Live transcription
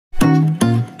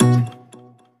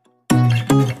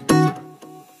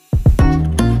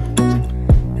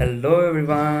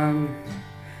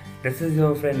This is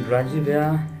your friend Rajiv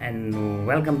here, and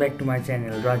welcome back to my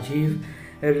channel Rajiv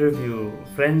Review.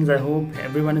 Friends, I hope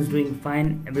everyone is doing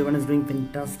fine, everyone is doing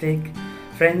fantastic.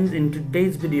 Friends, in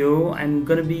today's video, I'm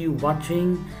gonna be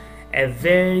watching a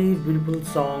very beautiful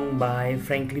song by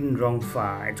Franklin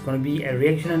RONGPHAR. It's gonna be a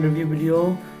reaction and review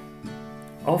video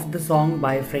of the song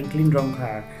by Franklin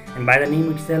RONGPHAR, and by the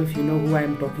name itself, you know who I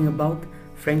am talking about.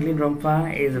 Franklin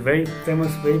RONGPHAR is a very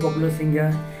famous, very popular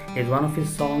singer. Is one of his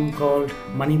songs called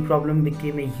Money Problem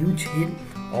became a huge hit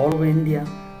all over India.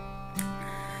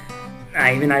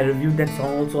 I reviewed that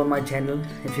song also on my channel.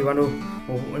 If you want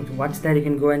to watch that, you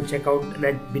can go and check out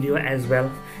that video as well.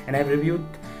 And I've reviewed,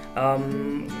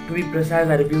 to be precise,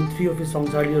 I reviewed 3 of his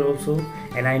songs earlier also.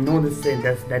 And I know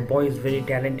that boy is very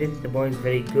talented. The boy is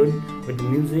very good with the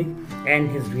music, and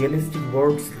his realistic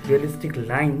words, realistic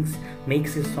lines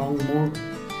makes his song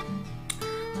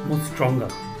more stronger.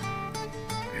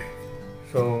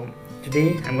 So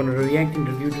today I'm going to react and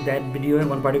review to that video,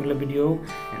 one particular video,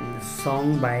 and the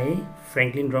song by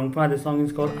Franklin RONGPHAR. The song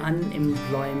is called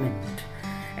Unemployment,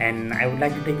 and I would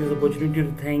like to take this opportunity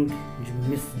to thank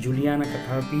Miss Juliana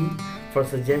Katharpi for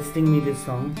suggesting me this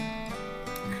song.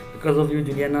 Because of you,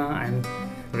 Juliana, I'm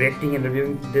reacting and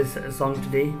reviewing this song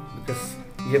today because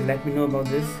you have let me know about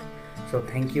this. So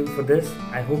thank you for this.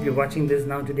 I hope you're watching this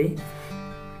now today.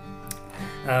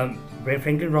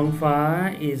 Franklin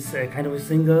RONGPHAR is a kind of a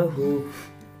singer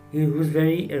who's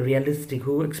very realistic,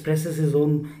 who expresses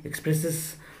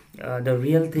the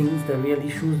real things, the real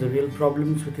issues, the real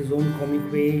problems with his own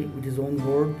comic way, with his own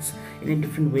words, in a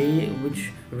different way,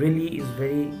 which really is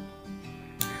very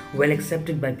well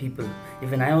accepted by people.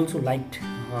 Even I also liked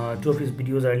 2 of his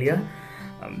videos earlier.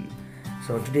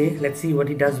 So today, let's see what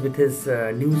he does with his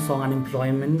new song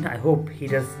Unemployment. I hope he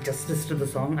does justice to the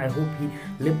song. I hope he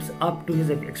lives up to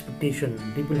his expectation.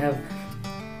 People have,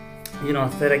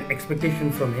 set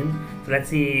expectation from him. So let's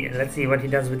see what he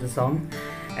does with the song.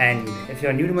 And if you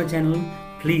are new to my channel,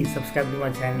 please subscribe to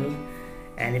my channel.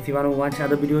 And if you want to watch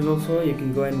other videos also, you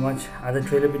can go and watch other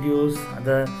trailer videos,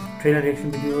 other trailer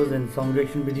reaction videos and song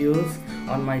reaction videos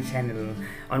on my channel.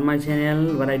 On my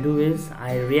channel, what I do is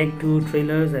I react to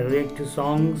trailers, I react to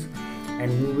songs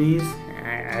and movies.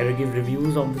 I give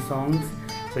reviews of the songs,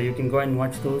 so you can go and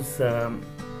watch those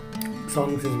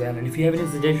songs as well. And if you have any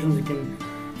suggestions, you can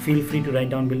feel free to write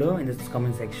down below in the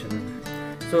comment section.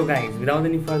 So guys, without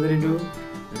any further ado,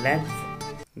 let's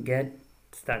get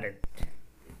started.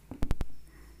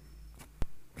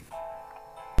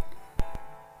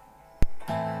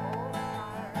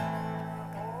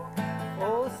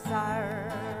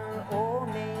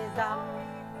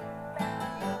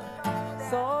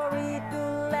 Sorry to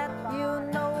let you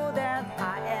know that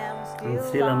I am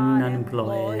still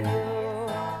unemployed.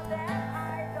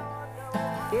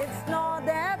 It's not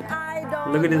that I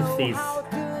don't Look at his know face. how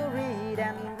to read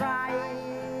and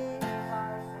write.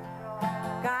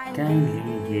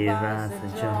 Kindly give us a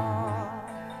job.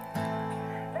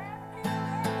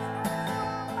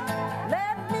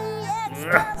 Let me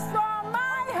express from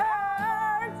my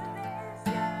heart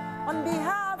on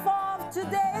behalf of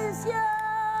today's year.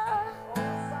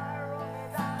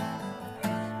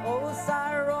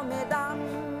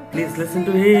 Please listen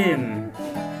to him.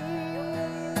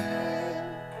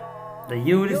 The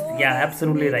youth is, yeah,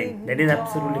 absolutely right. That is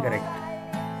absolutely correct.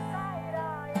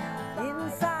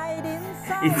 Inside,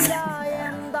 I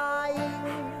am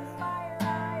dying.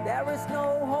 There is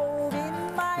no hope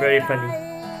in my Very funny. life.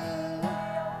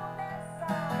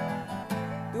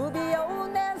 To be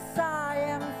honest, I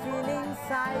am feeling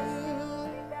sad,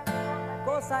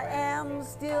 'cause I am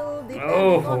still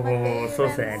depending on my so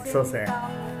sad, so sad.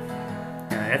 income.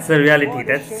 Yeah, that's the reality.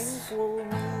 That's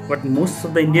what most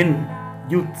of the Indian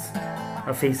youths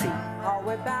are facing. How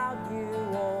about you,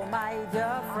 oh my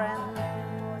dear friend?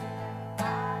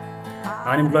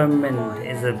 Unemployment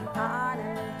is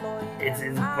it's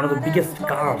one of the biggest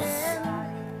scars.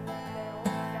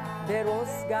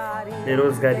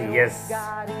 Berozgari, yes.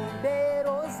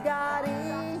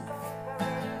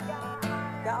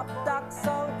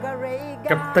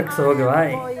 कब तक सोओगे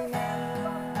भाई?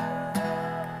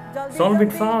 Solve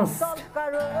it fast.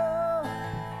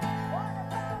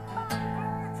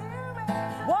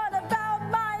 What about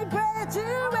my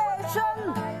graduation?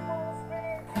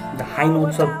 The high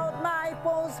notes are About my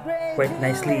post-graduation? quite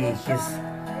nicely. He's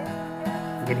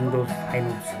getting those high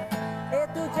notes. A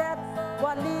to Z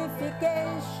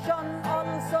qualification,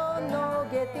 also no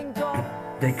getting job.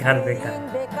 Bekar. Saying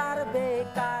bekar.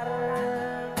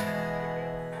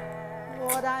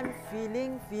 What I'm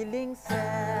feeling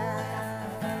sad.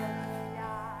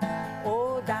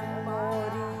 Oh, dang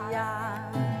Moria.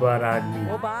 Bara admi.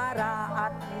 O bara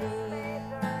admi.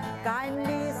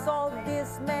 kindly solve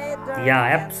this matter. Yeah,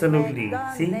 and absolutely. make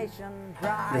the See, nation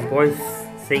bright. this boy is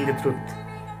saying the truth.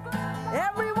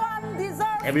 Everyone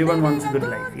deserves Everyone wants a living good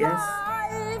life. Yes.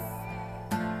 life.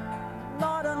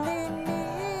 Not only me,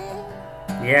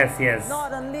 Yes, yes.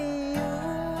 not only you.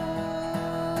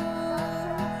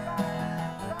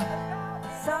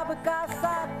 Sabka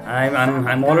saath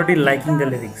I'm already liking the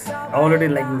lyrics. Already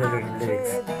liking the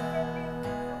lyrics.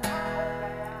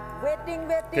 waiting,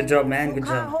 waiting, Good job, man. Good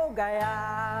सूखा job. हो गया.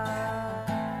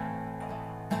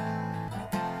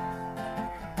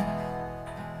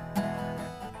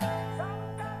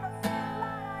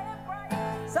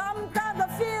 Sometimes I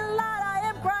feel like I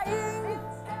am crying.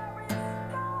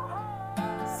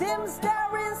 Seems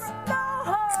there is no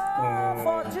hope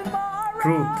for tomorrow.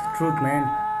 Truth, man.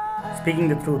 Speaking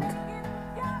the truth.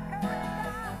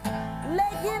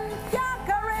 लेकिन क्या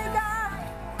करेगा?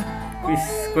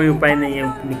 कोई उपाय नहीं है,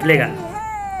 निकलेगा.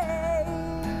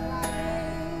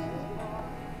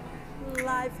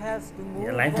 Life has to move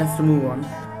Yeah, life has to move on.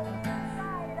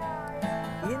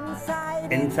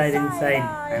 Inside, I'm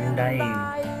dying.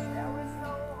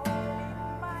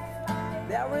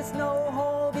 There is no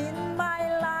hope in my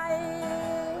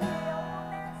life.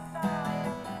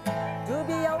 To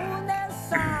be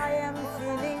honest, I am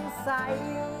feeling sad,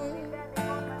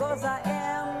 'cause I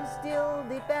am still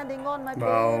depending on my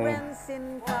Wow. parents'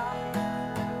 income.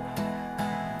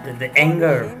 The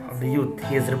anger of the youth.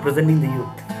 He is representing the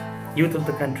youth of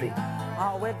the country.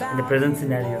 In the present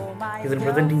scenario, he is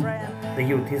representing the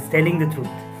youth. He is telling the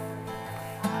truth.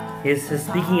 He is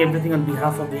speaking everything on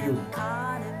behalf of the youth.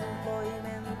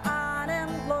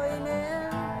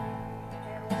 Unemployment,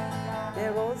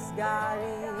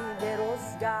 बेरोजगारी,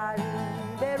 बेरोजगारी,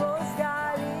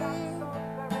 बेरोजगारी.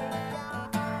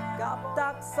 कब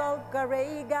तक solve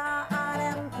करेगा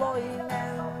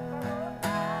unemployment?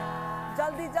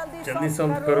 जल्दी जल्दी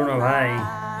solve करो ना भाई.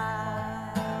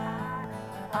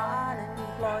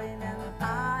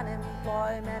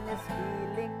 Unemployment is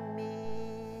killing me.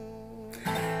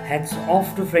 Hats off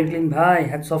to Franklin bhai.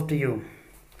 Hats off to you.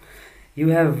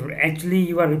 You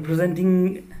are representing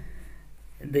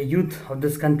the youth of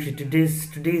this country.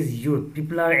 Today's youth.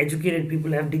 People are educated.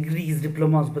 People have degrees,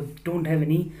 diplomas, but don't have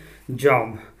any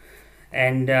job.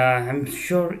 And I'm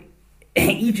sure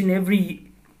each and every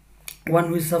one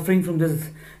who is suffering from this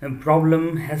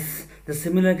problem has the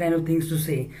similar kind of things to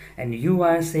say, and you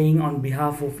are saying on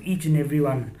behalf of each and every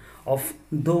one of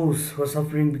those who are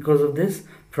suffering because of this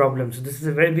problem. So this is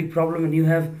a very big problem, and you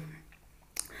have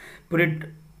put it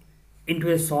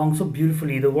into a song so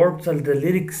beautifully. The words are the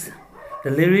lyrics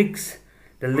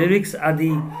are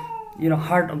the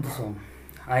heart of the song.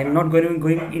 I'm not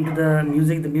going into the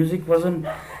music. The music wasn't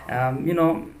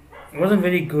wasn't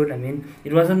very good. I mean,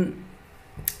 it wasn't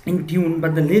in tune,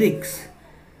 but the lyrics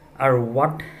are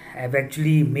what have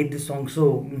actually made this song so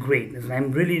great.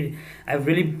 I'm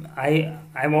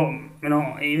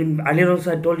even earlier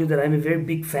also I told you that I'm a very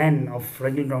big fan of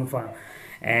RONGPHAR,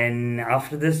 and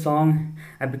after this song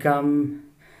I become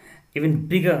even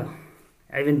bigger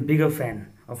fan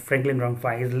of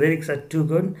RONGPHAR. His lyrics are too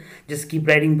good. Just keep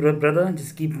writing, brother.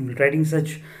 Just keep writing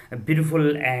such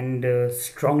beautiful and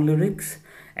strong lyrics,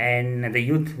 and the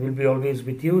youth will be always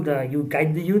with you. You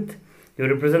guide the youth, you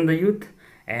represent the youth,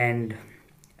 and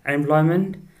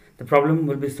unemployment, the problem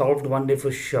will be solved one day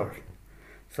for sure.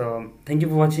 So thank you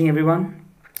for watching, everyone.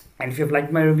 And if you have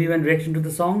liked my review and reaction to the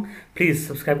song, please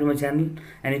subscribe to my channel.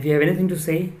 And if you have anything to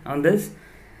say on this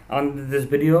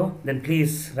video, then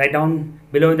please write down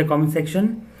below in the comment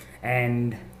section,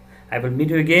 and I will meet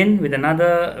you again with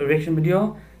another reaction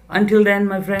video. Until then,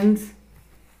 my friends,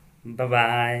 bye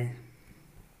bye.